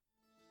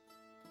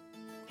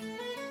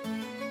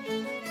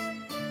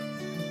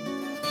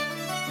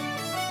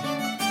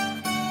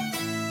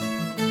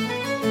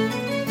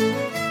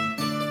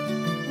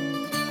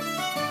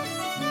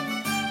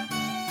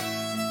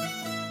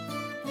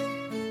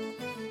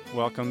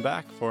Welcome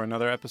back for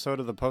another episode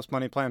of the Post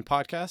Money Plan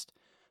podcast.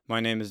 My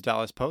name is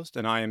Dallas Post,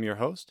 and I am your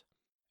host.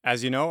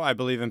 As you know, I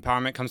believe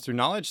empowerment comes through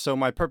knowledge, so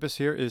my purpose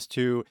here is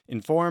to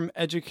inform,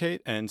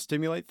 educate, and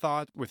stimulate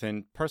thought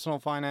within personal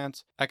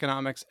finance,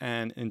 economics,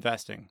 and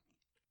investing.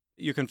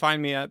 You can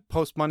find me at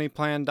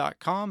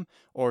postmoneyplan.com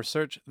or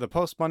search the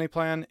Post Money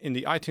Plan in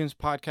the iTunes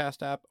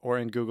podcast app or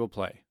in Google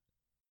Play.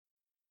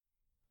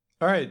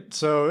 All right,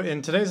 so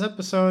in today's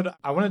episode,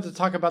 I wanted to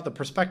talk about the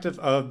perspective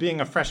of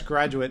being a fresh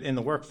graduate in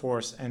the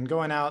workforce and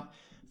going out,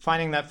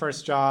 finding that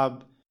first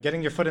job,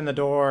 getting your foot in the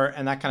door,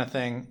 and that kind of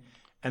thing.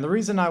 And the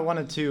reason I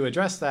wanted to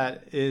address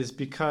that is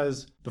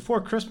because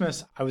before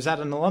Christmas, I was at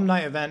an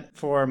alumni event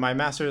for my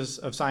Master's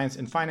of Science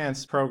in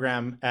Finance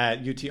program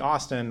at UT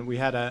Austin. We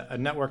had a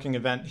networking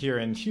event here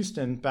in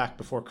Houston back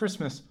before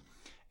Christmas.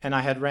 And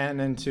I had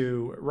ran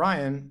into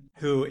Ryan,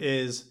 who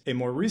is a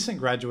more recent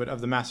graduate of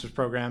the master's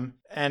program.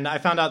 And I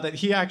found out that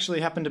he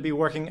actually happened to be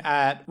working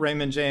at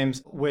Raymond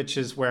James, which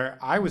is where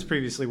I was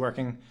previously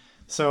working.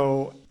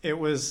 So it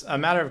was a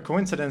matter of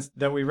coincidence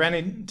that we ran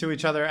into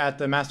each other at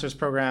the master's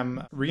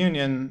program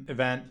reunion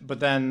event, but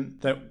then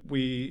that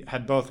we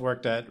had both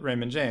worked at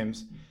Raymond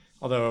James,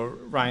 although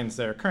Ryan's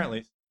there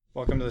currently.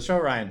 Welcome to the show,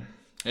 Ryan.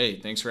 Hey,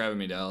 thanks for having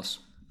me, Dallas.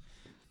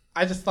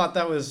 I just thought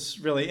that was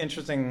really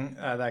interesting,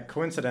 that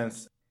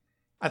coincidence.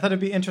 I thought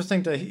it'd be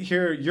interesting to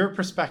hear your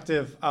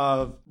perspective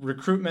of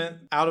recruitment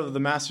out of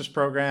the master's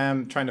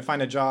program, trying to find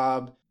a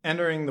job,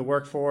 entering the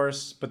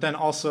workforce, but then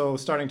also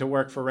starting to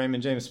work for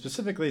Raymond James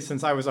specifically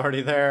since I was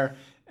already there,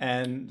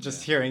 and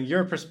just hearing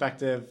your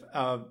perspective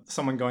of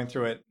someone going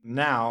through it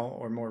now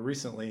or more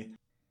recently.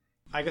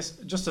 I guess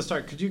just to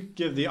start, could you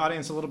give the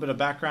audience a little bit of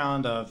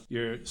background of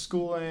your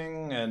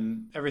schooling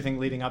and everything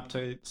leading up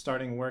to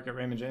starting work at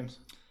Raymond James?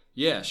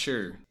 Yeah,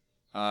 sure.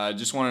 I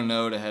just want to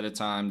note ahead of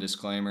time,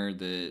 disclaimer,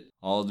 that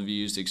all of the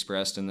views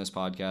expressed in this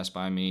podcast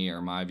by me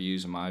are my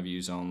views and my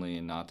views only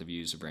and not the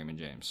views of Raymond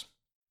James.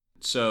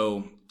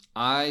 So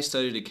I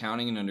studied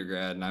accounting in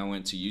undergrad and I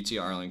went to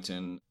UT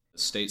Arlington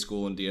State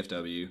School in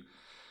DFW.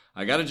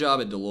 I got a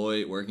job at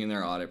Deloitte working in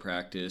their audit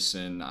practice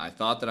and I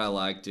thought that I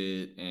liked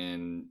it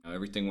and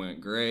everything went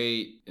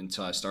great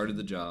until I started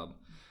the job.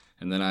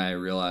 And then I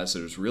realized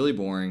that it was really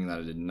boring, that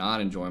I did not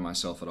enjoy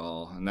myself at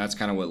all. And that's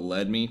kind of what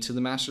led me to the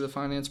Master of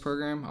Finance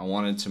program. I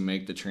wanted to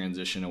make the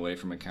transition away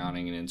from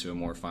accounting and into a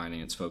more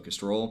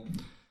finance-focused role.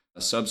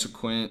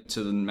 Subsequent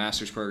to the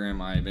master's program,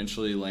 I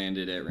eventually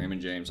landed at Raymond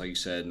James, like you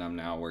said, and I'm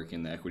now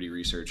working the equity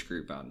research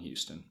group out in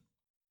Houston.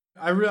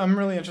 I'm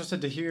really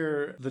interested to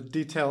hear the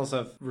details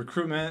of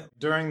recruitment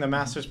during the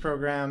master's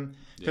program,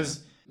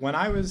 because when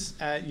I was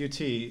at UT,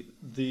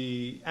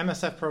 the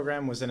MSF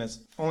program was in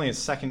only its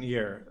second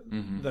year.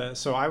 Mm-hmm.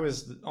 So I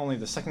was only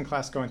the second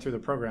class going through the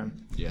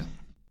program. Yeah.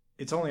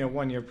 It's only a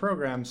one-year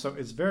program, so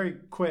it's very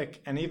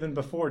quick. And even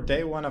before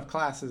day one of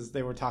classes,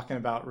 they were talking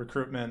about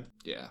recruitment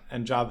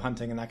and job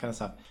hunting and that kind of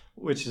stuff,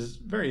 which is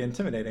very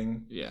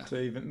intimidating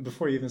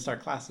before you even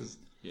start classes.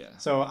 Yeah.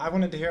 So I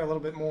wanted to hear a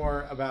little bit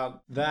more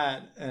about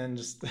that and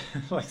just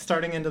like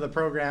starting into the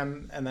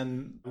program and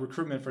then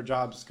recruitment for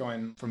jobs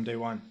going from day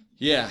one.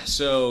 Yeah,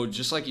 so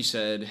just like you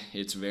said,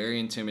 it's very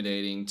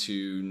intimidating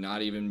to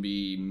not even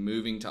be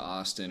moving to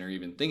Austin or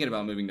even thinking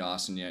about moving to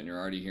Austin yet, and you're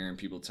already hearing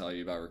people tell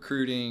you about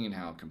recruiting and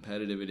how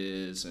competitive it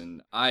is,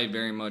 and I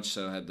very much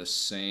so had the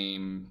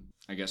same,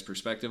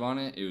 perspective on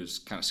it. It was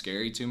kind of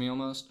scary to me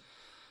almost.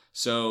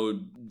 So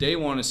day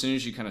one, as soon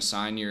as you kind of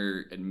sign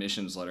your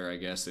admissions letter,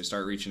 they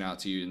start reaching out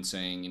to you and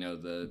saying,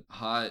 the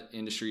hot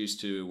industries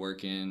to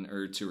work in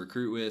or to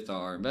recruit with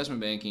are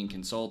investment banking,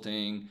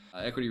 consulting,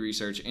 equity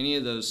research, any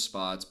of those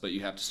spots, but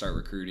you have to start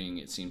recruiting,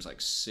 it seems like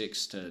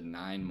 6 to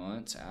 9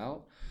 months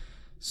out.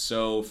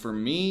 So for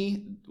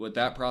me, what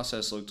that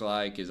process looked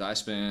like is I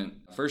spent,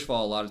 first of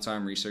all, a lot of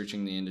time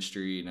researching the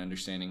industry and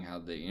understanding how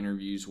the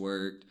interviews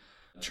worked,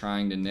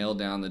 trying to nail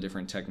down the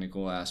different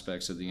technical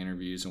aspects of the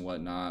interviews and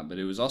whatnot, but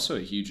it was also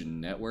a huge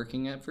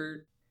networking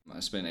effort. I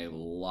spent a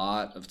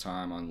lot of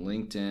time on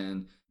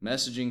LinkedIn,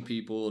 messaging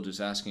people,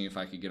 just asking if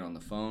I could get on the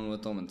phone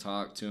with them and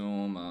talk to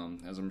them.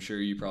 As I'm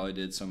sure you probably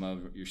did some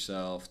of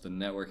yourself, the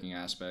networking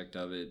aspect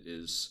of it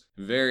is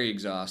very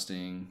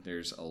exhausting.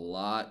 There's a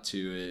lot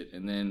to it.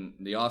 And then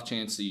the off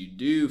chance that you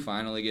do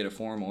finally get a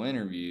formal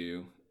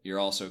interview, you're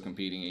also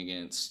competing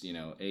against,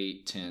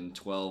 8, 10,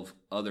 12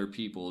 other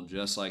people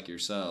just like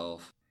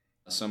yourself.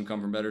 Some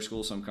come from better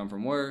schools, some come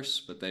from worse,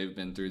 but they've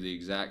been through the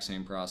exact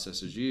same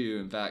process as you.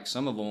 In fact,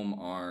 some of them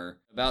are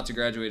about to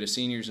graduate as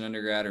seniors in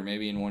undergrad or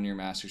maybe in one-year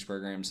master's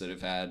programs that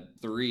have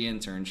had 3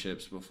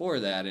 internships before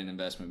that in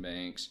investment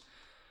banks,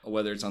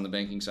 whether it's on the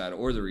banking side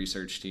or the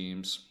research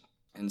teams.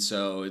 And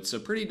so it's a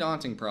pretty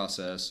daunting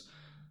process.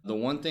 The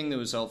one thing that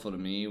was helpful to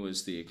me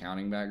was the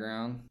accounting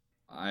background.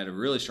 I had a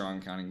really strong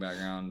accounting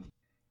background.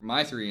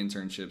 My 3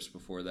 internships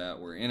before that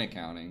were in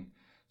accounting.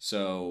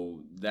 So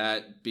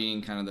that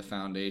being kind of the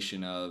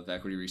foundation of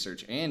equity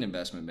research and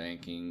investment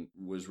banking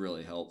was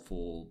really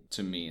helpful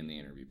to me in the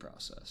interview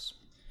process.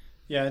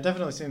 Yeah, it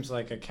definitely seems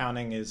like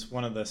accounting is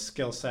one of the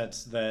skill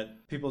sets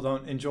that people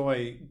don't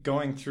enjoy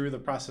going through the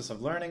process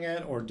of learning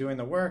it or doing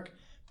the work,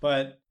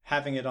 but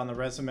having it on the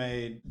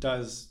resume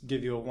does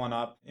give you a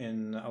one-up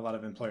in a lot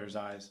of employers'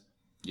 eyes.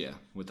 Yeah,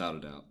 without a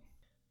doubt.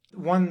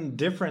 One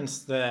difference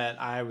that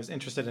I was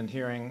interested in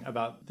hearing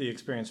about the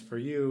experience for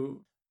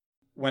you,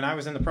 when I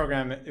was in the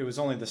program, it was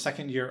only the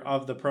second year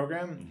of the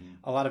program. Mm-hmm.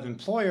 A lot of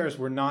employers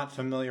were not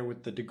familiar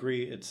with the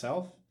degree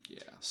itself. Yeah.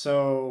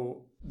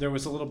 So there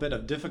was a little bit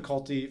of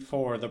difficulty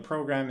for the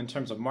program in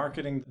terms of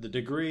marketing the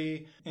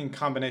degree, in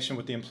combination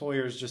with the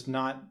employers just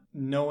not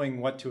knowing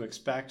what to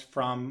expect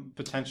from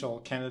potential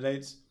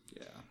candidates.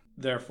 Yeah.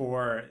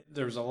 Therefore,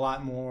 there was a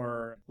lot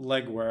more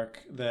legwork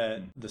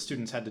that the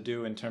students had to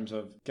do in terms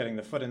of getting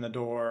the foot in the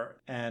door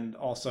and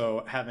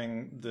also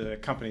having the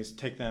companies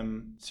take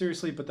them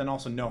seriously, but then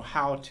also know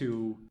how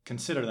to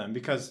consider them.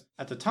 Because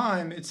at the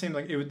time, it seemed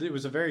like it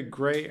was a very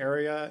gray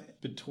area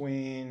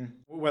between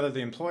whether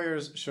the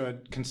employers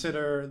should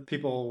consider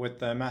people with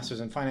the master's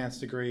in finance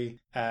degree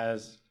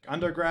as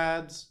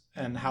undergrads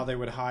and how they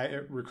would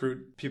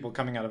recruit people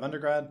coming out of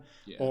undergrad,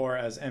 or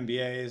as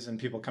MBAs and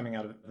people coming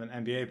out of an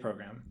MBA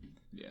program.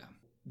 Yeah.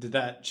 Did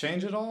that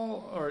change at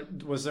all? Or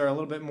was there a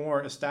little bit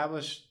more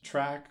established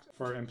track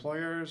for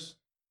employers?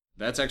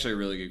 That's actually a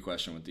really good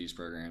question with these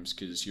programs,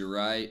 because you're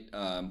right.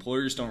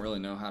 Employers don't really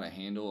know how to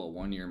handle a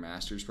one-year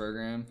master's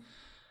program.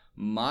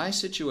 My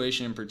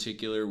situation in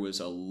particular was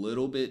a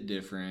little bit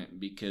different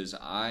because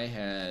I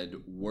had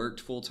worked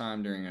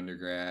full-time during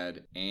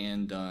undergrad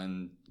and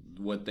done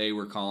what they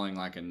were calling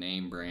like a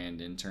name brand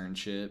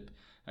internship.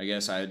 I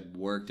guess I had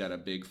worked at a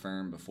big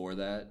firm before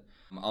that.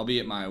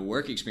 Albeit my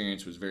work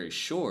experience was very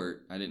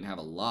short. I didn't have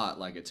a lot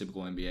like a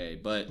typical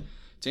MBA. But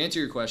to answer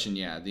your question,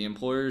 yeah, the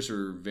employers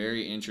were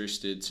very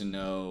interested to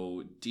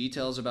know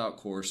details about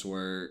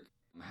coursework,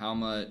 how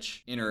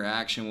much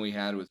interaction we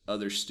had with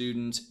other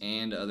students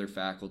and other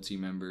faculty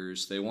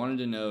members. They wanted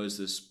to know, is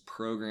this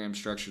program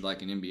structured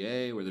like an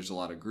MBA where there's a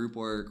lot of group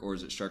work, or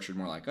is it structured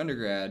more like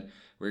undergrad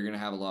where you're going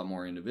to have a lot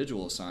more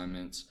individual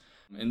assignments?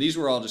 And these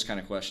were all just kind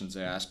of questions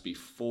they asked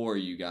before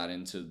you got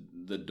into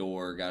the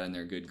door, got in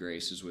their good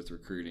graces with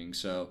recruiting.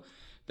 So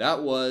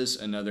that was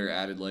another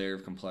added layer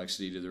of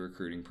complexity to the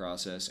recruiting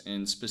process.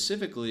 And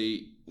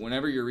specifically,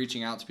 whenever you're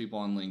reaching out to people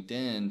on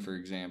LinkedIn, for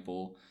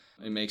example,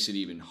 it makes it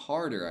even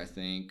harder, I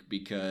think,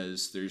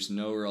 because there's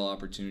no real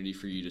opportunity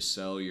for you to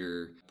sell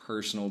your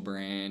personal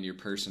brand, your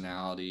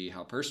personality,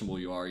 how personable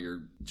you are.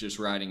 You're just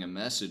writing a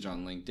message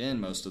on LinkedIn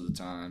most of the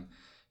time.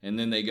 And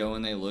then they go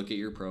and they look at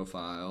your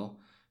profile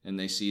and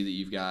they see that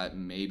you've got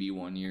maybe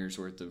 1 year's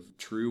worth of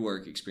true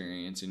work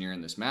experience and you're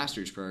in this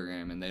master's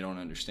program, and they don't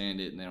understand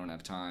it and they don't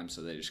have time,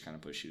 so they just kind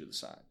of push you to the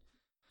side.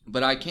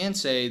 But I can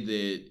say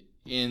that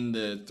in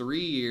the 3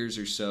 years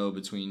or so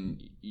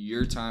between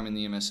your time in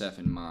the MSF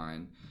and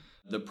mine,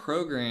 the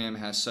program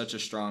has such a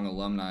strong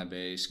alumni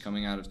base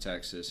coming out of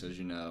Texas, as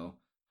you know,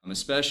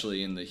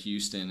 especially in the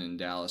Houston and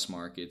Dallas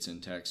markets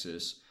in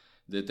Texas,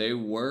 that they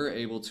were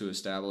able to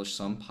establish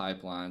some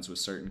pipelines with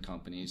certain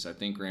companies. I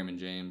think Raymond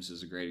James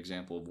is a great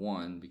example of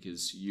one,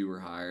 because you were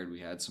hired,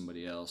 we had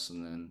somebody else,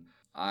 and then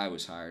I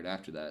was hired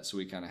after that. So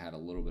we kind of had a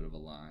little bit of a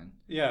line.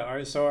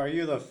 Yeah. So are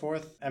you the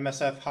fourth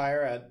MSF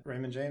hire at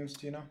Raymond James?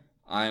 Do you know?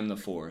 I am the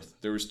fourth.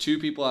 There was 2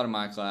 people out of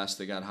my class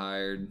that got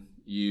hired,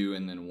 you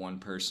and then 1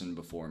 person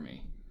before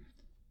me.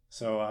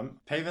 So I'm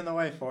paving the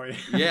way for you.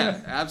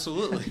 Yeah,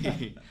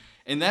 absolutely.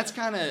 And that's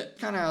kind of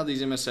how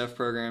these MSF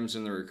programs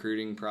and the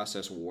recruiting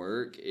process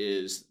work.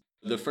 Is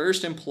the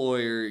first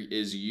employer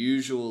is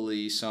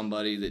usually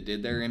somebody that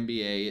did their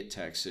MBA at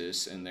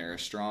Texas, and they're a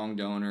strong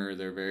donor,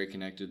 they're very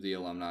connected to the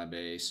alumni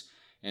base,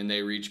 and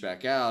they reach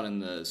back out and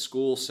the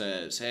school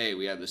says, hey,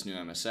 we have this new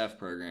MSF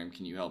program,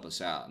 can you help us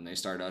out? And they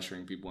start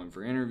ushering people in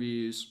for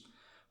interviews.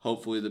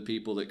 Hopefully the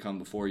people that come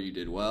before you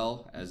did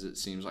well, as it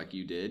seems like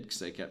you did, because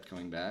they kept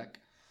coming back.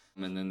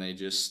 And then they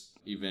just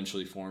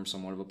eventually form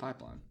somewhat of a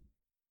pipeline.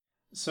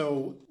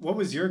 So what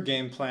was your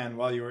game plan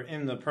while you were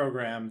in the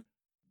program?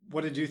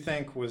 What did you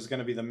think was going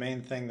to be the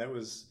main thing that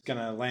was going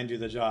to land you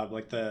the job?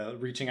 Like the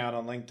reaching out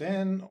on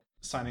LinkedIn,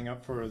 signing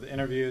up for the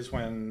interviews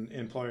when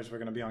employers were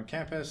going to be on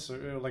campus?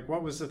 Or like,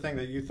 what was the thing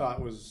that you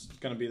thought was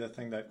going to be the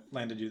thing that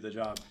landed you the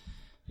job?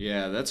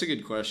 Yeah, that's a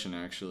good question,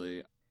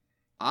 actually.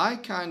 I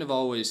kind of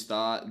always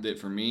thought that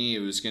for me, it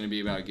was going to be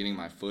about getting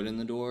my foot in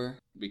the door,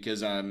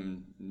 because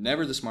I'm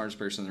never the smartest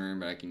person in the room,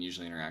 but I can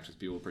usually interact with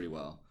people pretty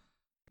well.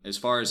 As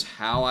far as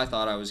how I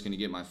thought I was going to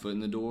get my foot in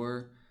the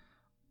door,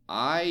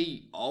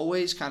 I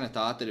always kind of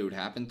thought that it would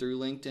happen through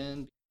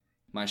LinkedIn.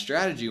 My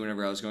strategy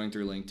whenever I was going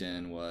through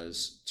LinkedIn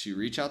was to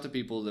reach out to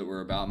people that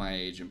were about my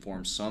age and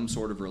form some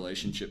sort of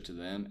relationship to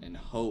them and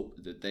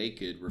hope that they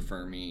could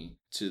refer me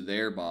to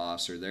their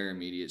boss or their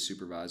immediate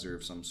supervisor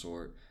of some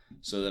sort,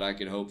 so that I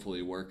could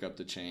hopefully work up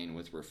the chain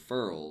with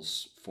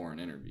referrals for an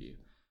interview.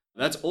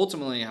 That's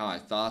ultimately how I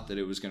thought that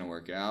it was going to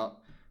work out.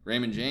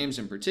 Raymond James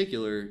in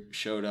particular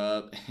showed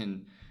up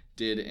and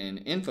did an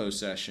info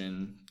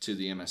session to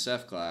the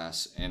MSF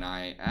class, and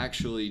I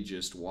actually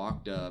just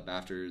walked up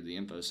after the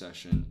info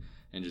session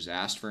and just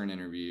asked for an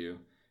interview,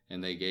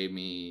 and they gave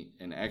me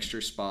an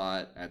extra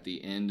spot at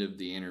the end of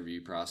the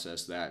interview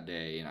process that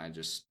day, and I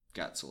just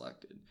got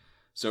selected.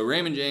 So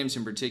Raymond James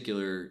in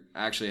particular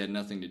actually had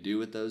nothing to do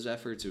with those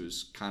efforts. It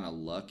was kind of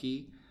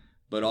lucky.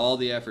 But all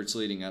the efforts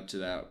leading up to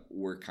that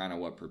were kind of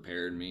what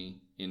prepared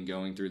me in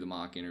going through the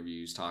mock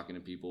interviews, talking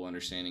to people,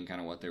 understanding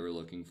kind of what they were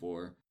looking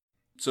for.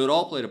 So it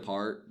all played a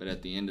part, but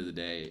at the end of the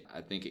day,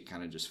 I think it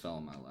kind of just fell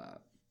in my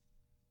lap.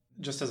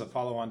 Just as a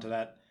follow-on to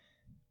that,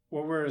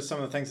 what were some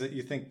of the things that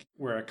you think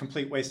were a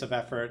complete waste of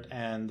effort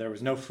and there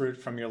was no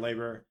fruit from your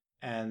labor?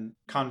 And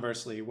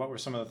conversely, what were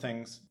some of the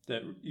things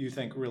that you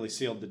think really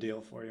sealed the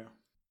deal for you?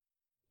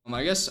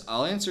 I guess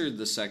I'll answer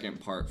the second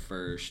part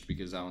first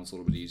because that one's a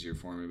little bit easier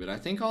for me. But I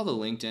think all the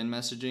LinkedIn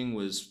messaging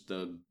was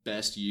the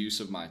best use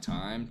of my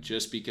time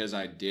just because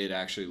I did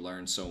actually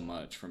learn so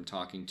much from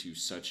talking to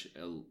such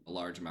a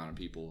large amount of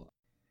people.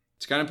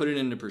 To kind of put it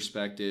into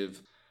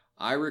perspective,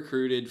 I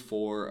recruited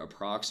for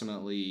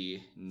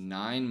approximately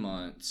 9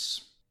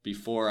 months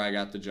before I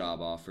got the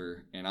job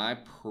offer, and I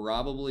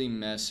probably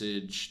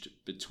messaged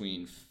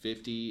between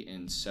 50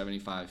 and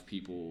 75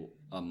 people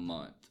a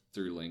month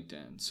through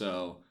LinkedIn.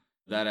 So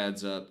that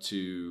adds up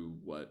to,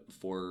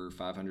 400 or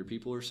 500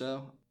 people or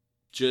so,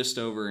 just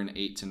over an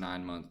 8 to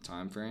 9 month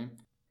time frame.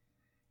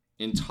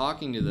 In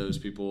talking to those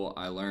people,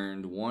 I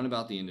learned, one,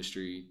 about the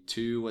industry,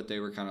 two, what they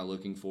were kind of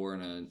looking for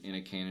in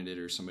a candidate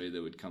or somebody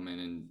that would come in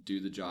and do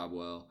the job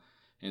well,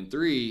 and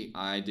three,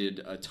 I did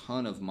a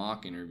ton of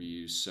mock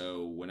interviews,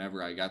 so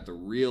whenever I got the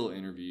real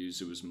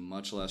interviews, it was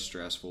much less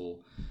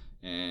stressful,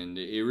 and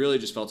it really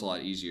just felt a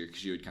lot easier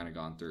because you had kind of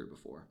gone through it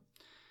before.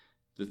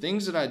 The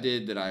things that I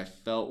did that I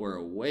felt were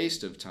a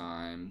waste of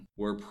time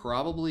were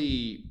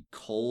probably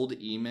cold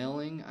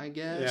emailing, I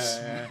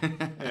guess.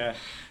 Yeah.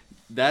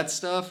 That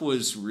stuff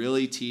was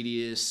really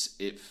tedious.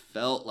 It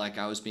felt like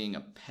I was being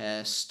a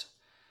pest.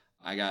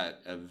 I got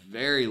a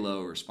very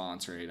low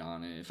response rate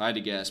on it. If I had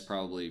to guess,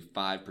 probably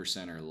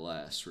 5% or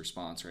less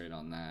response rate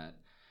on that.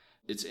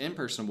 It's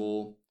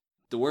impersonable.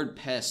 The word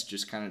pest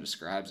just kind of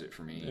describes it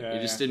for me.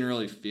 It just didn't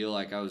really feel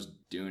like I was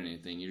doing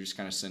anything. You're just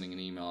kind of sending an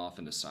email off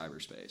into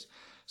cyberspace.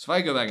 So if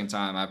I go back in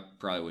time, I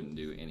probably wouldn't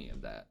do any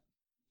of that.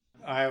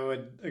 I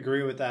would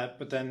agree with that.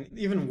 But then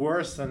even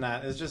worse than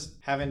that is just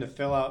having to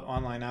fill out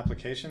online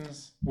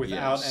applications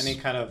without any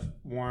kind of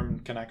warm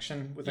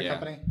connection with the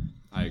company.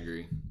 I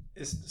agree.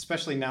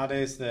 Especially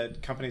nowadays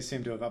that companies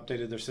seem to have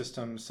updated their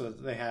systems so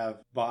that they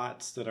have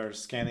bots that are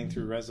scanning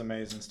through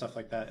resumes and stuff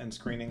like that and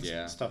screening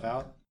stuff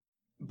out.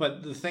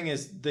 But the thing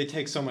is, they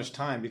take so much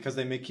time because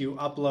they make you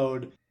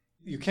upload.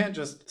 You can't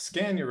just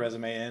scan your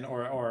resume in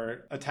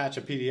or attach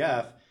a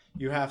PDF.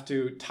 You have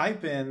to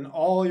type in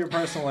all your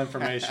personal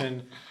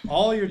information,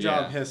 all your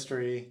job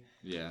history,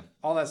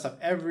 all that stuff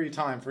every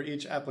time for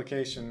each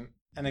application.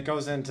 And it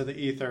goes into the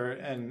ether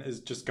and is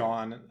just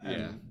gone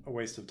and a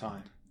waste of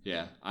time.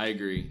 Yeah, I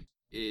agree.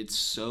 It's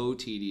so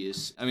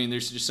tedious. I mean,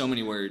 there's just so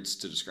many words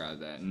to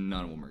describe that, and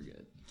none of them are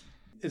good.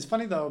 It's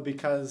funny, though,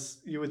 because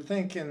you would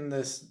think in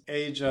this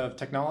age of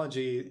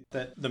technology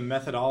that the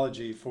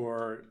methodology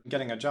for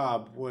getting a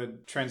job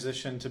would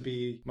transition to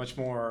be much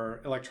more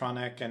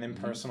electronic and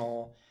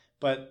impersonal.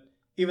 But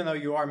even though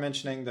you are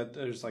mentioning that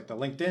there's like the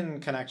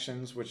LinkedIn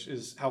connections, which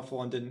is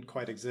helpful and didn't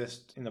quite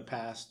exist in the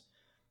past,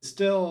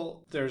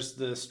 still there's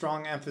the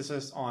strong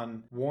emphasis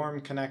on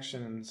warm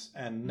connections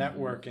and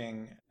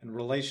networking and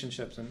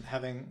relationships and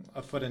having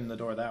a foot in the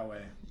door that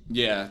way.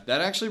 Yeah,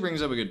 that actually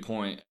brings up a good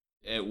point.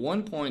 At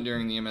one point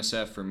during the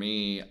MSF for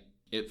me,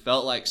 it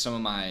felt like some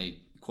of my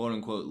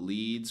quote-unquote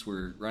leads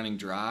were running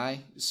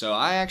dry. So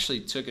I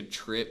actually took a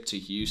trip to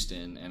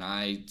Houston and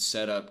I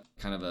set up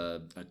kind of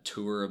a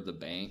tour of the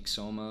banks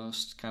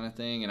almost kind of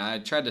thing. And I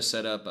tried to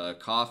set up a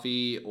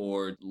coffee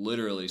or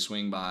literally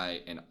swing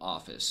by an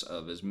office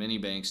of as many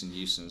banks in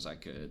Houston as I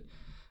could.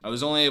 I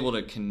was only able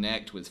to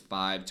connect with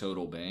 5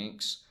 total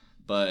banks,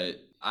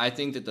 but I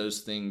think that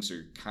those things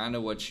are kind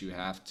of what you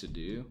have to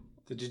do.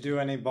 Did you do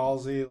any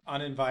ballsy,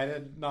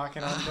 uninvited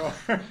knocking on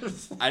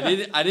doors? I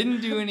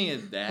didn't do any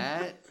of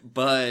that,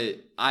 but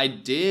I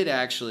did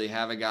actually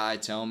have a guy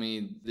tell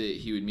me that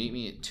he would meet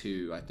me at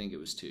 2. I think it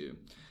was 2.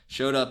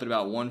 Showed up at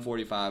about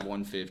 1:45,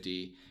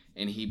 1:50,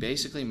 and he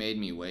basically made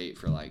me wait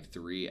for like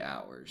 3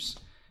 hours.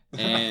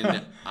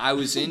 And I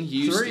was in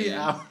Houston. 3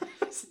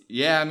 hours?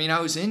 Yeah, I mean, I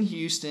was in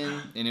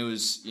Houston, and it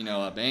was,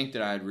 a bank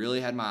that I had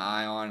really had my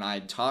eye on. I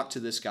had talked to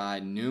this guy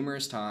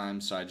numerous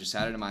times, so I just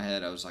had it in my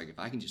head. I was like, if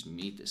I can just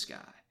meet this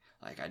guy,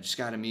 I just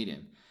got to meet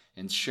him.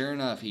 And sure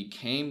enough, he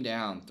came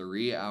down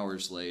 3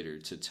 hours later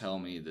to tell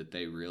me that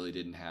they really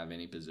didn't have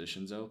any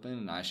positions open,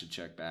 and I should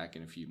check back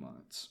in a few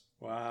months.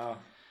 Wow.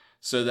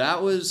 So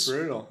that was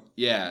brutal.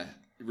 Yeah.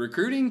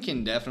 Recruiting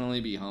can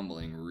definitely be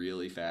humbling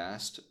really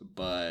fast,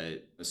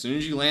 but as soon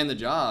as you land the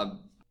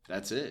job,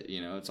 that's it.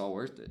 It's all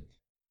worth it.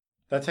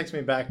 That takes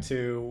me back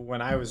to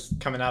when I was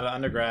coming out of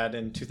undergrad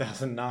in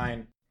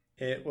 2009.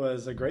 It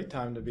was a great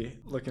time to be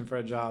looking for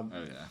a job.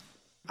 Oh, yeah.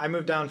 I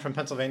moved down from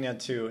Pennsylvania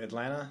to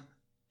Atlanta,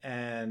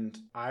 and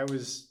I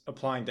was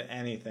applying to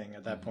anything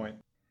at that point.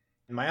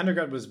 My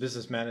undergrad was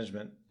business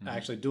management,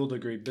 actually dual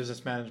degree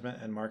business management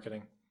and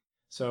marketing.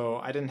 So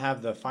I didn't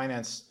have the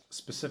finance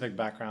specific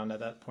background at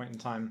that point in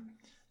time,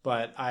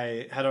 But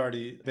I had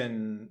already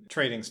been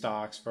trading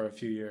stocks for a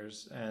few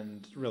years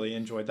and really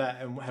enjoyed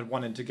that and had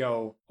wanted to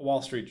go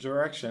Wall Street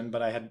direction,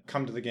 but I had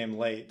come to the game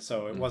late.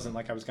 So it wasn't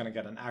like I was going to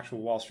get an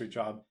actual Wall Street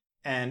job.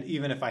 And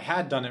even if I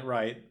had done it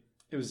right,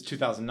 it was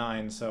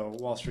 2009. So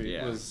Wall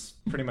Street was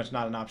pretty much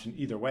not an option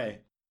either way.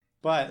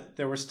 But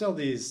there were still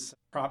these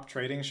prop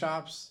trading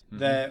shops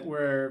that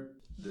were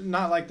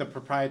not like the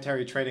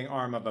proprietary trading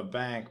arm of a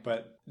bank,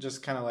 but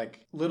just kind of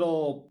like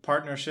little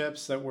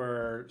partnerships that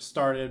were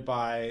started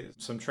by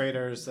some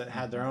traders that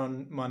had their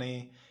own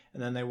money,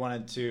 and then they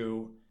wanted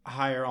to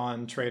hire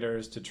on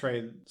traders to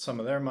trade some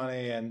of their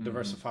money and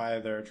diversify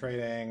their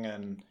trading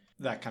and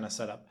that kind of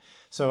setup.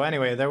 So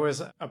anyway, there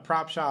was a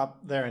prop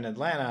shop there in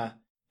Atlanta,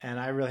 and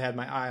I really had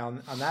my eye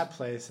on that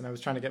place, and I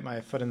was trying to get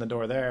my foot in the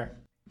door there.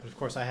 But of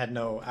course, I had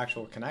no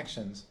actual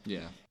connections.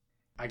 Yeah.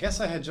 I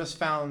guess I had just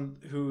found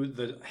who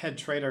the head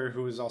trader,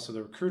 who was also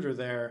the recruiter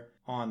there,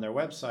 on their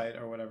website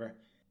or whatever.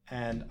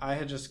 And I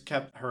had just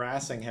kept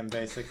harassing him,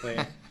 basically,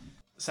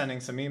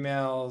 sending some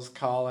emails,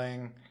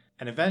 calling.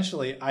 And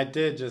eventually I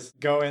did just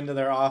go into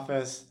their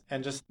office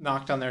and just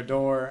knocked on their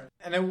door.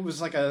 And it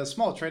was like a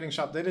small trading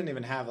shop. They didn't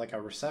even have like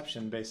a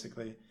reception,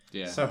 basically.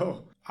 Yeah.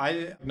 So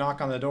I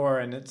knock on the door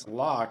and it's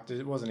locked.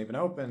 It wasn't even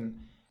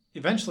open.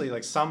 Eventually,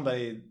 like,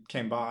 somebody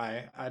came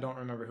by. I don't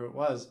remember who it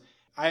was.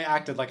 I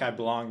acted like I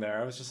belonged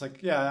there. I was just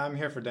like, yeah, I'm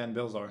here for Dan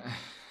Bilzor.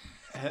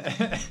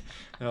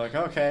 They're like,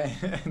 okay.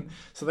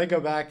 So they go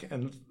back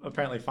and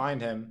apparently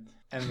find him.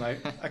 And like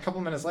a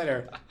couple minutes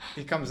later,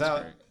 he comes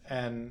out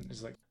and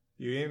he's like,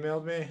 you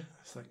emailed me?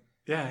 It's like,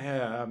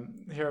 yeah,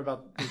 I'm here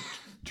about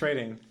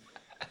trading.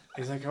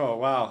 He's like, oh,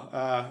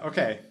 wow.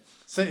 Okay,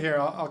 sit here.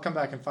 I'll come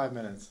back in 5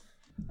 minutes.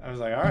 I was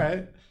like, all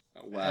right.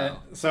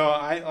 Wow. So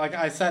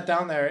I sat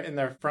down there in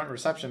their front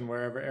reception,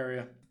 wherever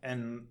area,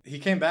 and he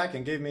came back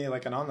and gave me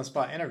like an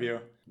on-the-spot interview.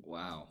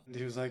 Wow. And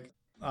he was like,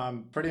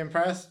 I'm pretty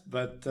impressed,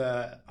 but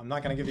I'm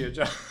not going to give you a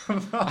job.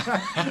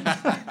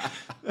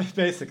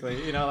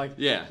 Basically, you know, like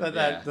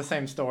the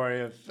same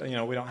story of, you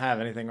know, we don't have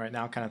anything right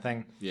now kind of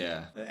thing.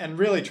 Yeah. And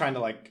really trying to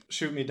like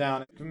shoot me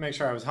down, make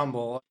sure I was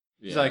humble.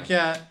 He's like,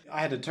 yeah, I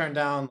had to turn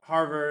down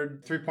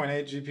Harvard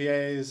 3.8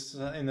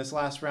 GPAs in this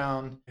last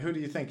round. Who do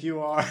you think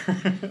you are?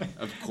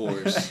 Of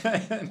course.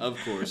 Of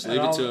course.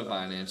 Leave it to a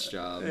finance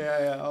job.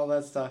 Yeah, all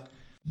that stuff.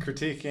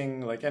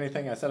 Critiquing like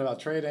anything I said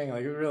about trading,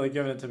 like really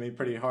giving it to me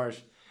pretty harsh.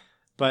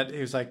 But he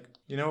was like,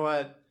 you know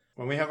what?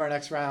 When we have our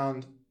next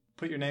round,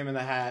 put your name in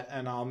the hat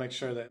and I'll make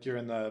sure that you're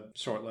in the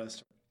short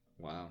list.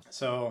 Wow.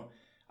 So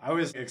I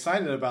was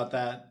excited about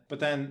that, but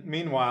then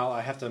meanwhile,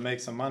 I have to make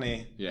some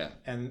money. Yeah.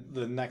 And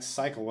the next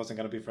cycle wasn't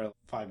going to be for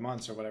 5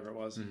 months or whatever it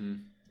was. Mm-hmm.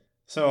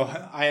 So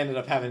I ended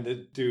up having to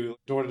do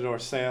door-to-door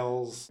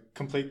sales,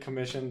 complete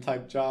commission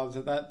type jobs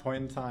at that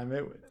point in time.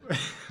 It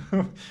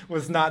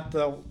was not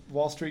the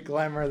Wall Street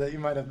glamour that you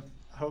might have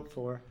hoped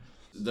for.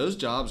 Those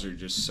jobs are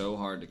just so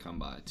hard to come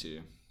by,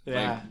 too.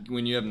 Yeah. Like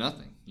when you have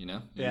nothing, you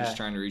know? You're just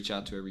trying to reach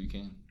out to whoever you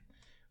can.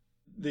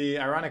 The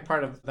ironic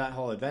part of that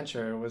whole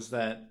adventure was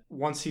that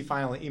once he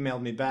finally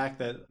emailed me back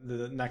that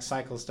the next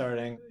cycle is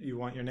starting, you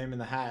want your name in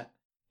the hat.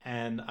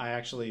 And I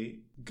actually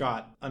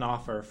got an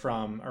offer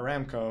from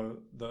Aramco,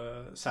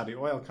 the Saudi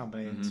oil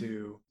company,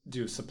 to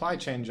do a supply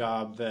chain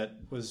job that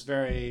was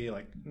very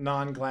like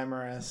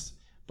non-glamorous,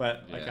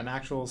 but like an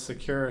actual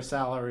secure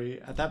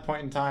salary at that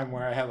point in time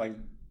where I had like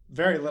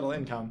very little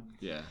income.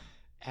 Yeah.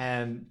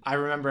 And I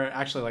remember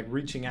actually like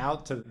reaching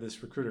out to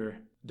this recruiter,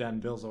 Dan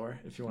Bilzor,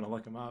 if you want to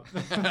look him up.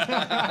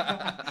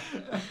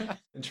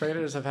 And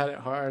traders have had it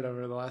hard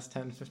over the last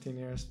 10, 15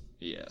 years.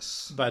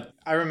 Yes. But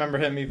I remember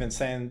him even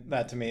saying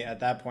that to me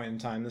at that point in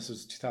time. This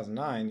was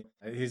 2009.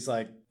 He's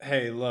like,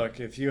 hey, look,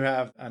 if you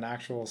have an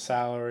actual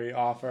salary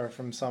offer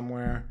from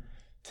somewhere,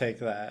 take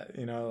that,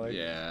 you know? Like,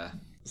 yeah.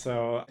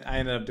 So I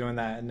ended up doing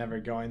that and never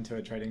going to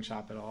a trading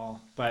shop at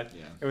all. But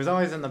it was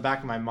always in the back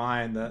of my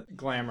mind, the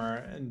glamour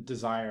and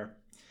desire.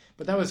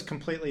 But that was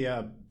completely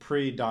a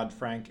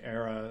pre-Dodd-Frank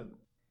era.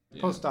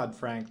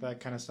 Post-Dodd-Frank,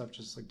 that kind of stuff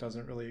just like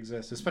doesn't really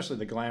exist, especially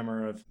the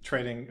glamour of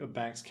trading a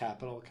bank's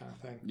capital kind of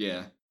thing.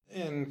 Yeah.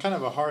 In kind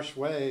of a harsh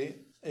way,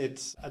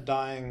 it's a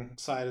dying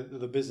side of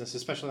the business,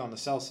 especially on the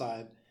sell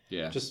side.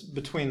 Yeah. Just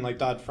between like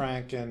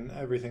Dodd-Frank and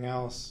everything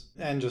else,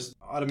 and just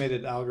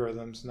automated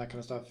algorithms and that kind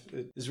of stuff,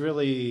 it is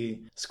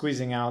really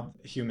squeezing out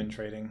human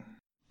trading.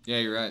 Yeah,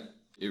 you're right.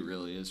 It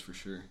really is for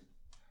sure.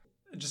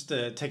 Just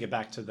to take it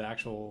back to the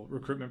actual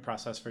recruitment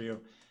process for you,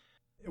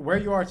 where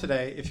you are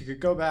today, if you could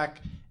go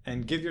back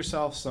and give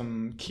yourself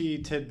some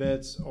key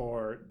tidbits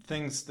or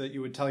things that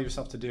you would tell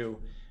yourself to do,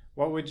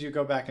 what would you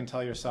go back and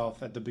tell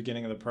yourself at the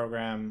beginning of the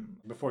program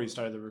before you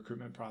started the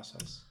recruitment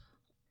process?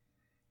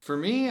 For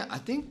me,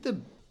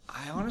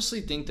 I honestly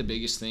think the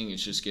biggest thing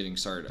is just getting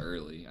started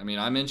early. I mean,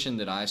 I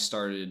mentioned that I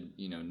started,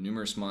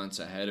 numerous months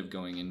ahead of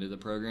going into the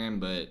program,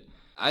 but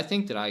I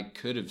think that I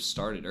could have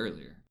started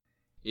earlier.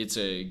 It's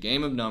a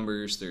game of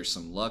numbers. There's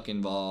some luck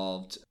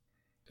involved.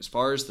 As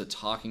far as the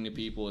talking to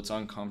people, it's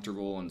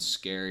uncomfortable and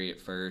scary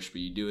at first, but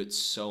you do it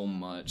so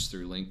much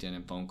through LinkedIn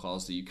and phone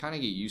calls that you kind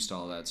of get used to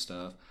all that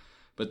stuff.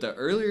 But the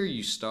earlier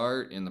you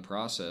start in the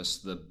process,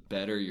 the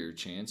better your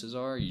chances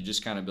are. You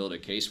just kind of build a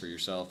case for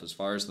yourself as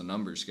far as the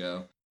numbers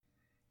go.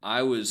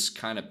 I was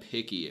kind of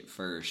picky at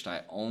first.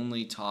 I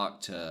only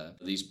talked to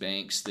these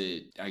banks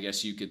that I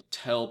guess you could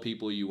tell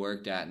people you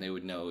worked at and they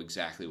would know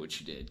exactly what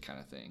you did, kind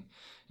of thing.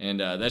 And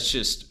that's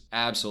just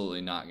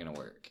absolutely not going to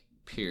work,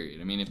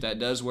 period. I mean, if that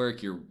does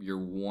work, you're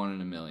one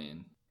in a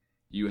million.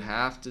 You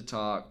have to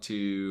talk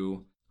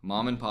to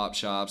mom and pop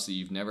shops that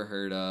you've never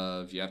heard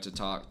of. You have to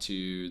talk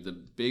to the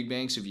big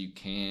banks if you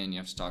can. You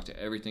have to talk to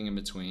everything in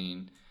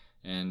between.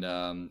 And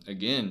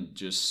again,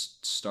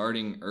 just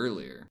starting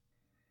earlier.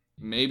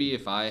 Maybe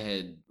if I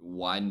had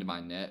widened my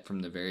net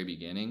from the very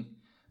beginning,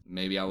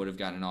 maybe I would have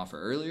gotten an offer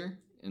earlier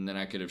and then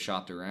I could have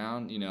shopped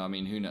around. I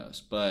mean, who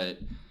knows? But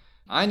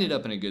I ended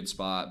up in a good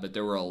spot, but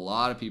there were a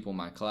lot of people in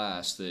my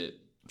class that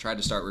tried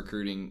to start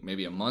recruiting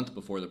maybe a month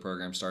before the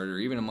program started or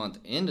even a month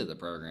into the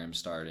program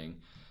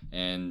starting,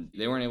 and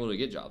they weren't able to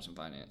get jobs in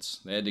finance.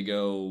 They had to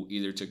go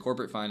either to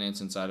corporate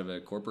finance inside of a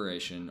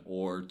corporation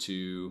or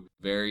to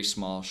very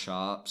small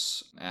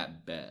shops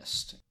at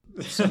best.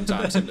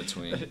 Sometimes in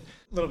between. A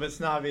little bit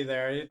snobby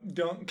there. You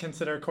don't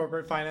consider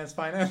corporate finance.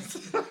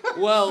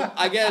 Well,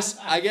 I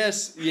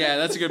guess, yeah,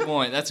 that's a good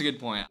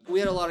point. We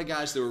had a lot of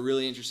guys that were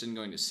really interested in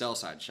going to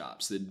sell-side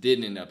shops that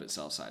didn't end up at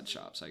sell-side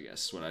shops, I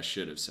guess is what I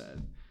should have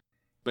said.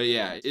 But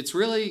yeah, it's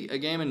really a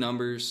game of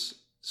numbers.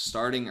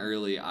 Starting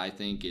early, I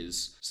think,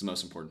 is the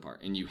most important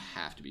part. And you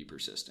have to be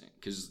persistent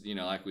because,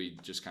 like we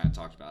just kind of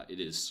talked about, it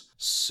is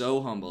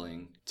so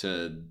humbling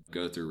to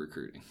go through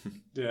recruiting.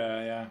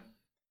 Yeah.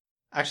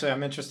 Actually,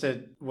 I'm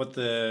interested what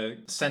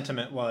the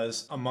sentiment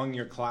was among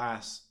your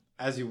class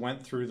as you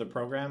went through the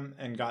program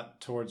and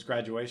got towards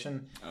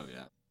graduation. Oh,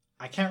 yeah.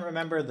 I can't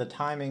remember the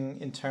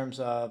timing in terms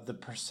of the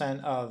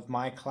percent of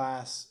my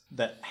class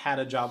that had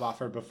a job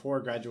offer before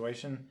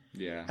graduation.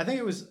 Yeah. I think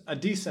it was a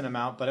decent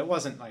amount, but it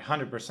wasn't like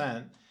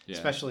 100%, yeah.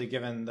 Especially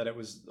given that it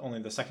was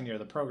only the second year of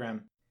the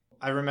program.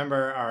 I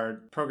remember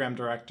our program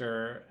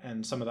director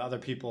and some of the other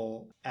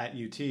people at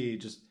UT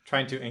just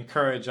trying to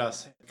encourage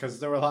us because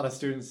there were a lot of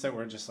students that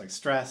were just like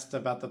stressed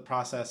about the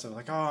process of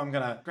like, oh, I'm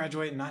going to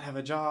graduate and not have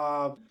a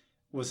job.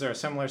 Was there a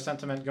similar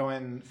sentiment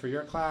going for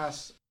your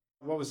class?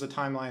 What was the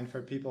timeline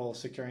for people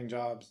securing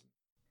jobs?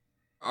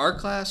 Our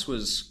class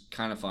was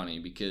kind of funny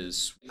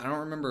because I don't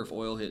remember if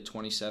oil hit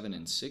 27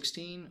 and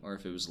 16 or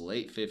if it was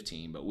late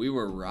 15, but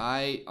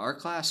our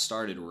class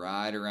started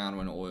right around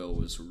when oil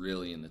was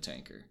really in the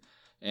tanker.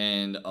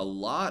 And a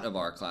lot of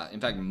our class, in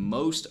fact,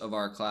 most of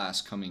our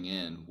class coming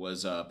in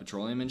was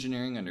petroleum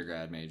engineering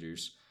undergrad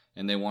majors,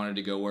 and they wanted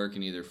to go work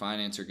in either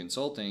finance or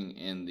consulting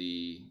in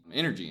the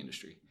energy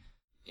industry.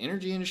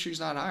 Energy industry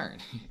is not hiring.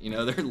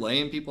 They're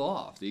laying people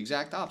off. The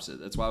exact opposite.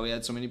 That's why we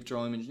had so many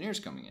petroleum engineers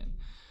coming in.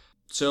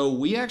 So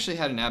we actually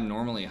had an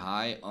abnormally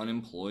high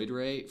unemployed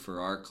rate for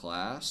our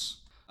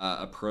class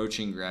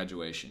approaching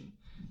graduation.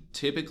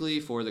 Typically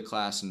for the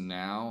class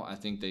now, I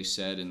think they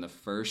said in the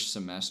first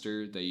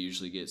semester, they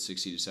usually get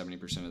 60 to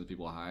 70% of the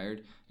people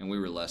hired, and we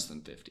were less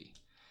than 50.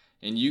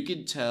 And you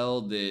could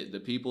tell that the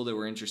people that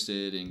were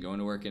interested in going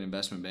to work in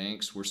investment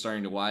banks were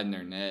starting to widen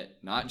their net,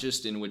 not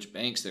just in which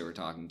banks they were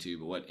talking to,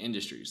 but what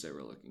industries they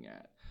were looking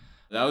at.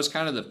 That was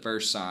kind of the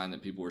first sign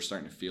that people were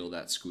starting to feel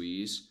that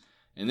squeeze.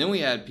 And then we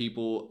had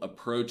people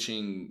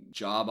approaching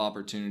job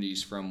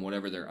opportunities from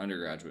whatever their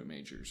undergraduate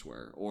majors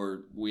were.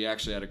 Or we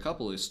actually had a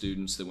couple of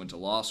students that went to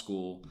law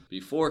school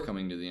before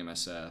coming to the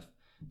MSF,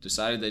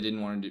 decided they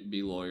didn't want to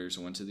be lawyers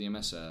and went to the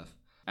MSF,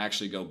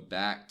 actually go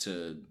back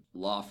to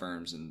law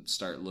firms and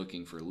start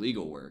looking for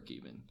legal work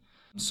even.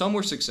 Some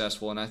were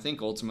successful, and I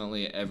think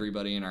ultimately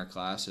everybody in our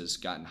class has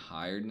gotten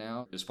hired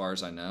now, as far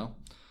as I know.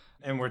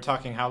 And we're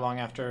talking how long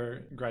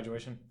after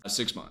graduation?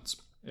 6 months.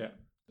 Yeah.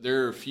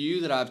 There are a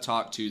few that I've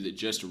talked to that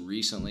just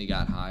recently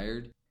got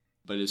hired,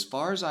 but as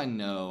far as I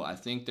know, I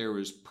think there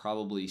was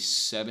probably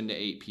 7 to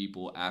 8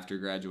 people after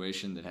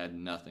graduation that had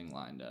nothing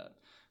lined up,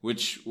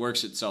 which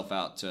works itself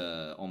out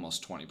to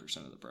almost 20%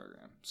 of the program.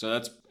 So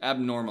that's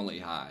abnormally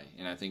high,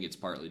 and I think it's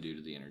partly due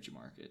to the energy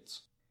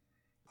markets.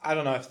 I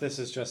don't know if this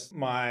is just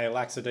my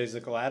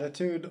lackadaisical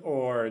attitude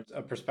or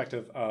a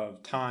perspective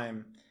of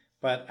time,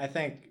 but I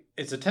think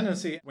it's a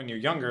tendency when you're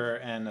younger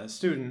and a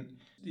student,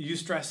 you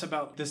stress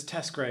about this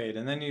test grade,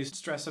 and then you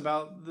stress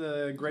about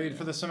the grade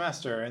for the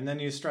semester, and then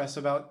you stress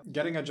about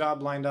getting a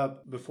job lined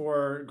up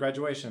before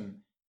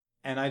graduation.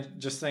 And I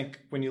just think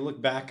when you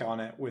look back on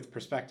it with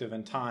perspective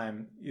and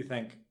time, you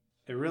think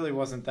it really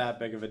wasn't that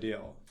big of a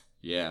deal.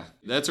 Yeah,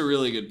 that's a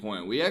really good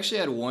point. We actually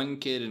had one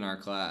kid in our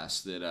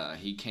class that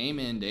he came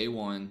in day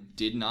one,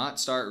 did not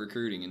start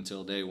recruiting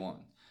until day one.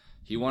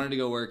 He wanted to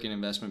go work in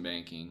investment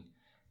banking,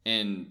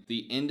 and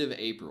the end of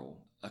April,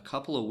 a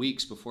couple of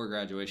weeks before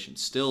graduation,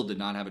 still did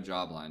not have a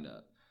job lined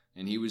up.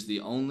 And he was the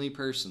only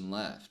person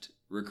left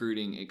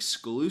recruiting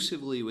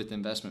exclusively with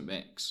investment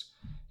banks.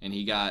 And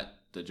he got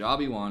the job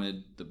he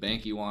wanted, the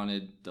bank he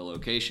wanted, the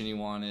location he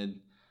wanted.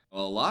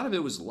 Well, a lot of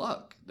it was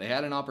luck. They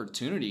had an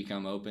opportunity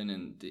come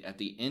open at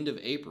the end of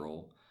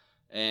April,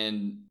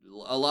 and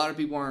a lot of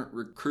people aren't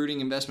recruiting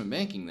investment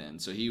banking then.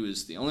 So he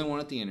was the only one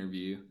at the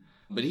interview.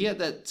 But he had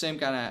that same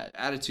kind of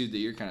attitude that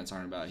you're kind of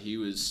talking about. He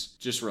was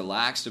just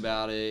relaxed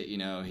about it. You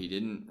know, he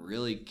didn't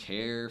really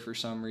care for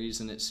some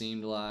reason, it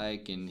seemed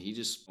like, and he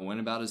just went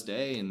about his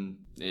day and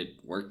it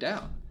worked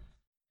out.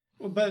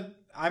 Well, but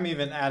I'm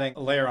even adding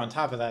a layer on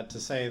top of that to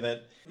say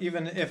that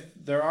even if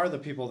there are the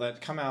people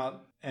that come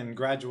out and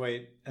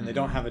graduate and they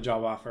don't have a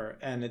job offer,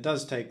 and it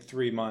does take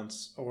 3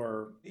 months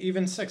or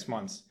even 6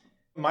 months,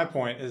 my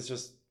point is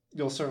just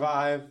you'll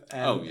survive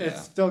and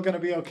it's still going to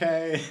be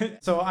okay.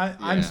 So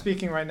I'm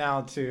speaking right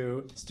now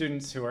to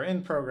students who are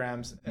in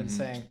programs and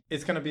saying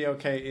it's going to be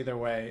okay either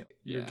way.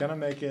 You're going to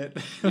make it.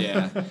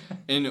 Yeah.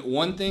 And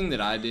one thing that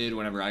I did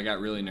whenever I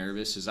got really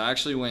nervous is I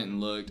actually went and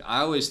looked. I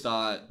always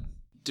thought,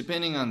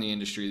 depending on the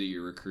industry that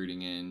you're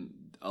recruiting in,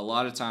 a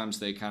lot of times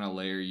they kind of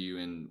layer you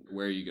in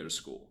where you go to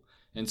school.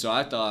 And so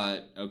I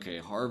thought, okay,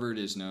 Harvard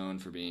is known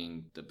for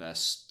being the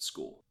best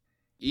school.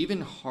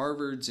 Even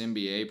Harvard's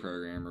MBA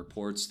program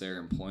reports their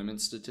employment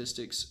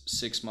statistics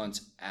 6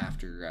 months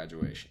after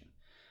graduation,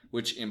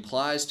 which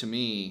implies to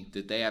me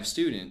that they have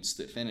students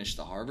that finish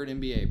the Harvard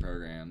MBA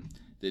program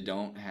that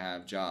don't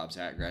have jobs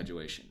at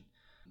graduation.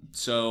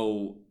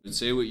 So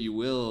say what you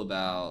will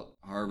about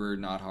Harvard,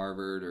 not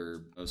Harvard,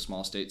 or a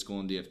small state school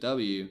in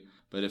DFW,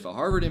 but if a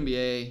Harvard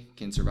MBA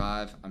can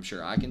survive, I'm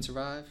sure I can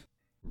survive.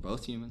 We're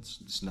both humans.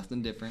 There's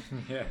nothing different.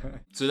 Yeah.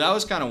 So that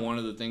was kind of one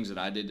of the things that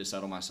I did to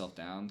settle myself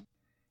down.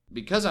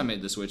 Because I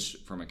made the switch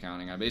from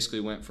accounting, I basically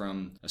went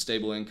from a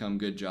stable income,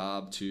 good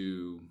job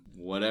to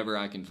whatever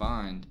I can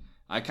find.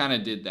 I kind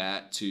of did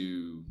that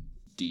to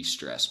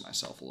de-stress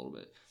myself a little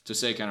bit, to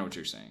say kind of what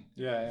you're saying.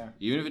 Yeah.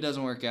 Even if it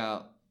doesn't work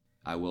out,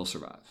 I will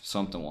survive.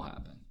 Something will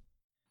happen.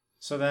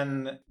 So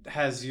then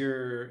has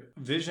your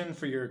vision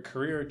for your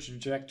career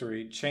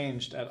trajectory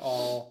changed at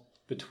all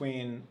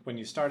between when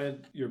you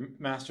started your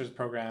master's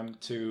program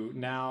to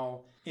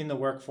now in the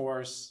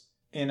workforce,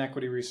 in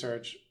equity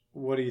research?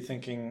 What are you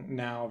thinking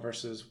now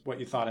versus what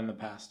you thought in the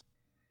past?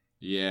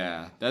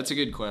 Yeah, that's a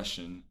good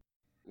question.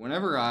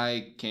 Whenever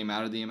I came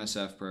out of the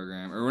MSF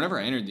program, or whenever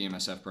I entered the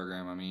MSF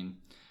program,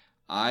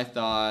 I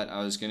thought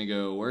I was going to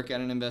go work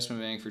at an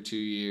investment bank for 2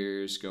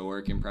 years, go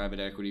work in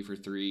private equity for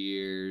 3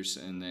 years,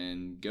 and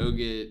then go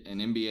get an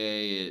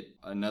MBA at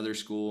another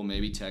school,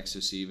 maybe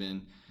Texas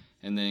even,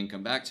 and then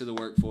come back to the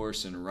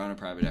workforce and run a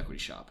private equity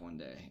shop one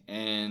day.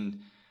 And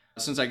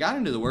since I got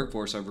into the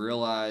workforce, I've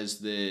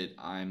realized that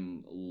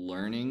I'm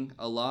learning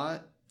a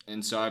lot.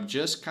 And so I've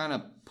just kind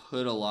of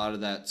put a lot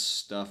of that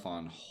stuff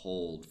on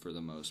hold for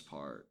the most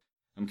part.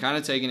 I'm kind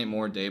of taking it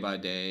more day by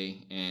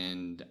day,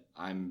 and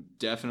I'm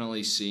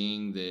definitely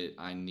seeing that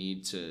I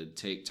need to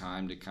take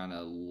time to kind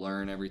of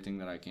learn everything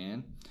that I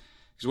can.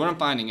 Because what I'm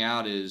finding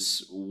out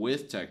is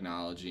with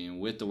technology and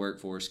with the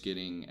workforce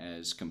getting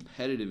as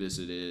competitive as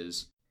it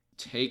is,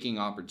 taking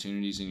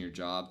opportunities in your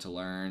job to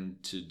learn,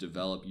 to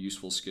develop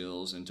useful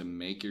skills, and to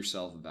make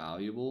yourself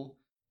valuable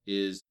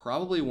is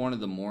probably one of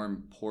the more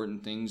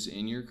important things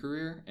in your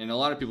career. And a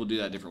lot of people do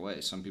that different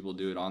ways. Some people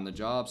do it on the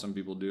job. Some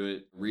people do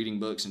it reading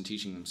books and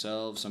teaching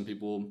themselves. Some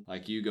people,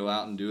 like you, go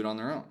out and do it on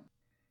their own.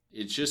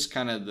 It's just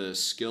kind of the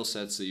skill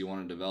sets that you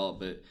want to develop.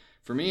 But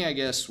for me, I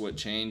guess what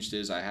changed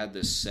is I had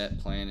this set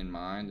plan in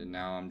mind, and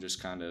now I'm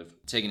just kind of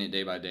taking it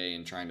day by day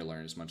and trying to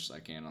learn as much as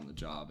I can on the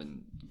job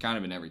and kind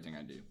of in everything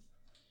I do.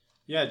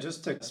 Yeah,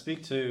 just to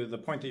speak to the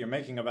point that you're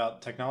making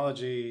about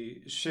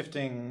technology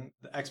shifting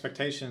the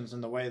expectations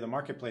and the way the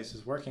marketplace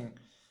is working.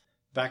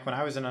 Back when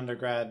I was an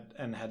undergrad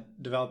and had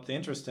developed the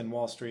interest in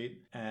Wall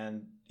Street,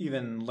 and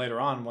even later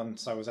on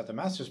once I was at the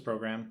master's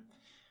program,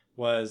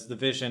 was the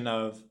vision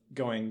of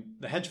going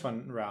the hedge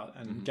fund route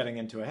and getting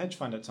into a hedge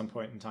fund at some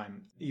point in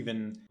time,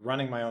 even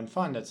running my own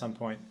fund at some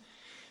point.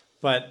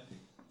 But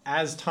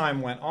as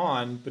time went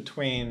on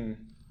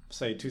between,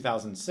 say,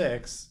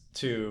 2006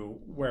 to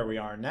where we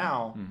are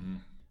now,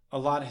 a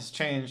lot has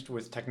changed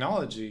with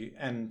technology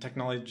and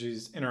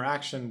technology's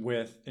interaction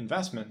with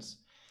investments.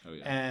 Oh,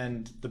 yeah.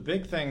 And the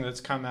big thing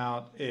that's come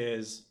out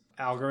is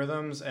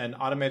algorithms and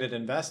automated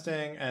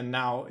investing. And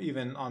now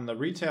even on the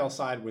retail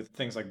side with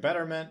things like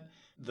Betterment,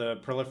 the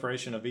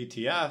proliferation of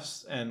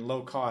ETFs and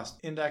low-cost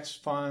index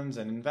funds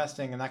and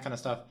investing and that kind of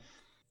stuff.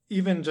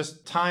 Even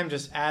just time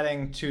just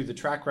adding to the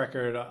track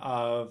record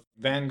of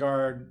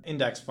Vanguard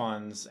index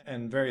funds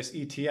and various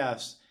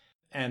ETFs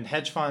and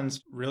hedge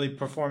funds really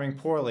performing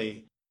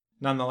poorly,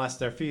 nonetheless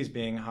their fees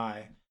being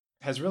high,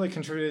 has really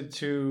contributed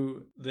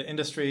to the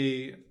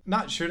industry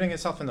not shooting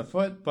itself in the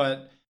foot,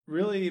 but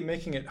really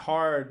making it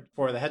hard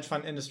for the hedge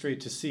fund industry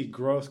to see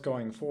growth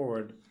going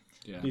forward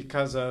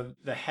because of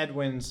the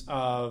headwinds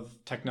of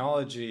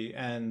technology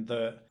and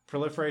the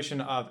proliferation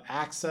of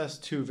access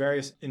to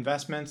various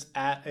investments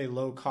at a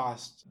low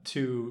cost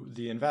to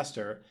the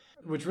investor,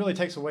 which really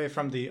takes away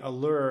from the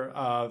allure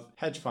of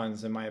hedge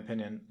funds, in my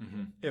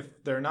opinion.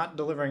 If they're not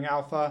delivering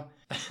alpha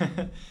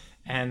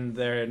and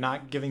they're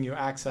not giving you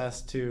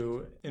access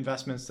to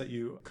investments that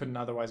you couldn't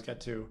otherwise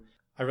get to,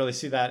 I really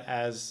see that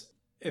as,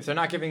 if they're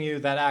not giving you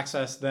that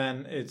access,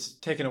 then it's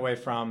taken away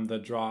from the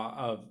draw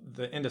of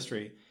the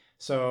industry.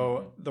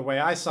 So the way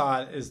I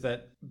saw it is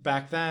that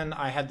back then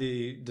I had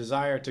the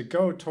desire to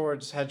go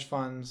towards hedge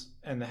funds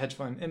and the hedge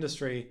fund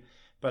industry,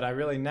 but I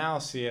really now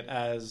see it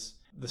as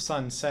the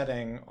sun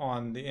setting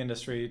on the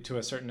industry to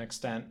a certain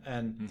extent.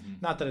 And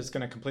not that it's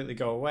going to completely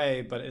go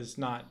away, but it's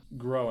not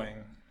growing.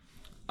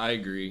 I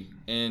agree.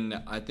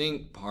 And I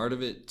think part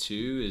of it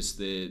too is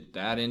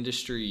that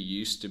industry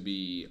used to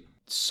be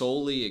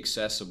solely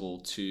accessible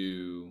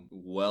to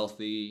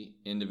wealthy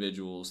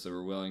individuals that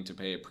were willing to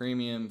pay a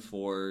premium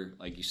for,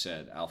 like you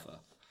said, alpha.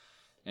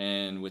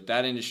 And with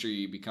that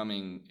industry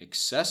becoming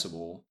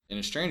accessible, in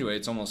a strange way,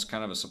 it's almost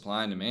kind of a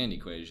supply and demand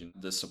equation.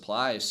 The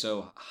supply is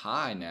so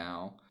high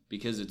now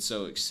because it's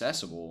so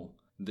accessible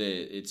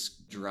that it's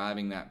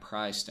driving that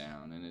price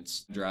down and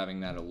it's driving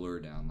that allure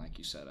down, like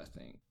you said, I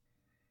think.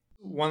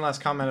 One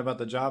last comment about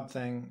the job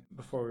thing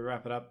before we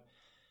wrap it up.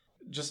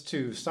 Just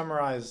to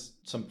summarize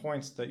some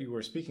points that you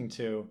were speaking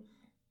to,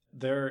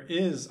 there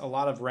is a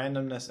lot of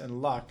randomness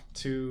and luck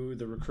to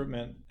the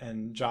recruitment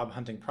and job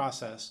hunting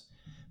process.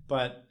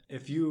 But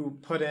if you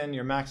put in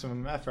your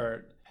maximum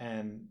effort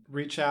and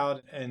reach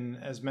out in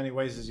as many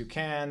ways as you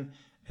can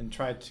and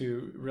try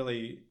to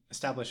really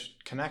establish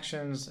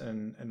connections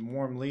and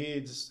warm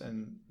leads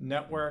and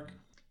network,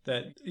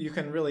 that you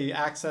can really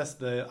access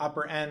the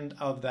upper end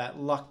of that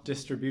luck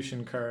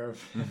distribution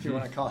curve, if you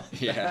want to call it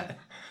that. Yeah,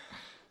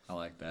 I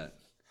like that.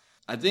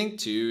 I think,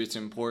 too, it's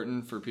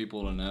important for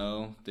people to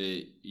know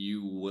that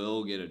you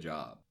will get a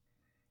job.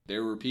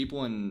 There were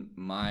people in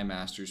my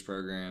master's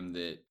program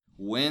that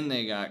when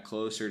they got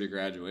closer to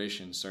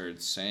graduation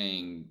started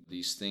saying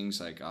these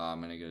things like, I'm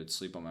going to go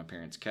sleep on my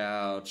parents'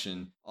 couch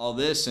and all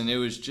this. And it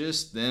was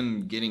just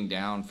them getting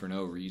down for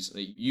no reason.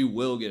 Like, you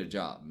will get a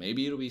job.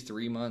 Maybe it'll be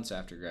 3 months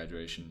after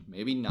graduation,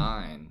 maybe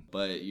 9,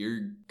 but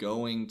you're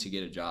going to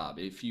get a job.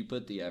 If you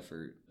put the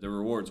effort, the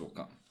rewards will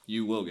come.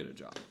 You will get a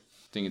job.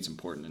 I think it's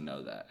important to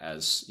know that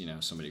as,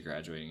 somebody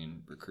graduating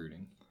and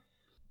recruiting.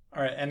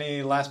 All right.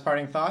 Any last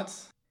parting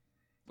thoughts?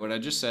 What I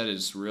just said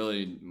is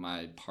really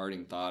my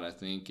parting thought, I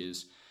think,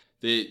 is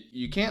that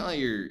you can't let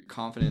your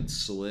confidence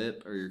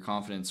slip or your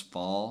confidence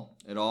fall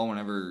at all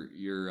whenever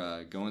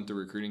you're going through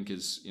recruiting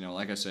because,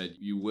 like I said,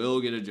 you will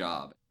get a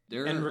job.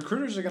 And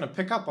recruiters are going to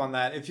pick up on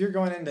that. If you're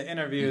going into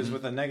interviews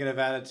with a negative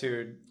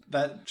attitude,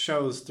 that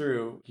shows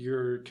through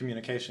your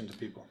communication to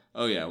people.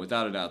 Oh, yeah,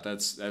 without a doubt.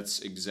 That's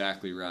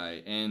exactly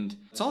right. And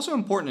it's also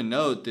important to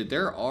note that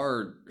there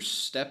are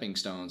stepping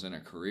stones in a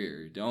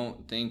career.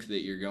 Don't think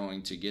that you're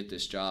going to get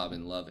this job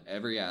and love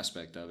every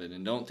aspect of it.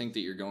 And don't think that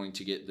you're going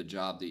to get the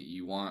job that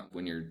you want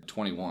when you're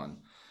 21.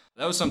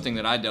 That was something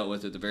that I dealt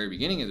with at the very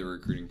beginning of the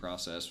recruiting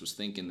process, was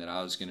thinking that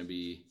I was going to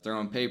be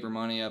throwing paper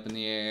money up in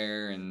the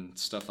air and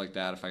stuff like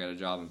that if I got a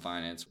job in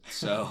finance.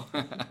 So,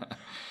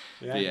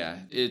 yeah,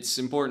 it's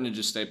important to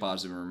just stay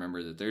positive and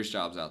remember that there's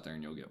jobs out there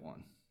and you'll get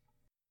one.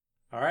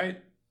 All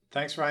right.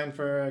 Thanks, Ryan,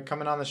 for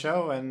coming on the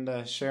show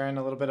and sharing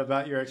a little bit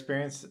about your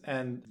experience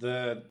and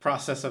the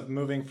process of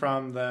moving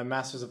from the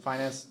Masters of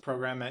Finance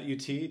program at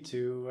UT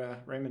to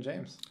Raymond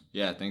James.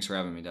 Yeah, thanks for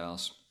having me,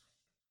 Dallas.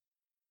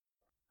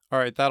 All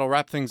right, that'll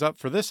wrap things up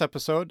for this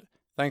episode.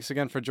 Thanks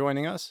again for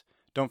joining us.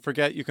 Don't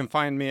forget, you can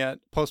find me at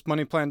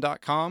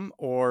postmoneyplan.com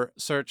or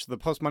search the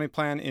Post Money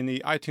Plan in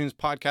the iTunes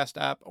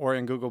podcast app or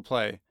in Google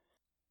Play.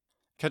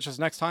 Catch us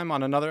next time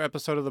on another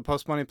episode of the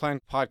Post Money Plan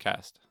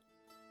podcast.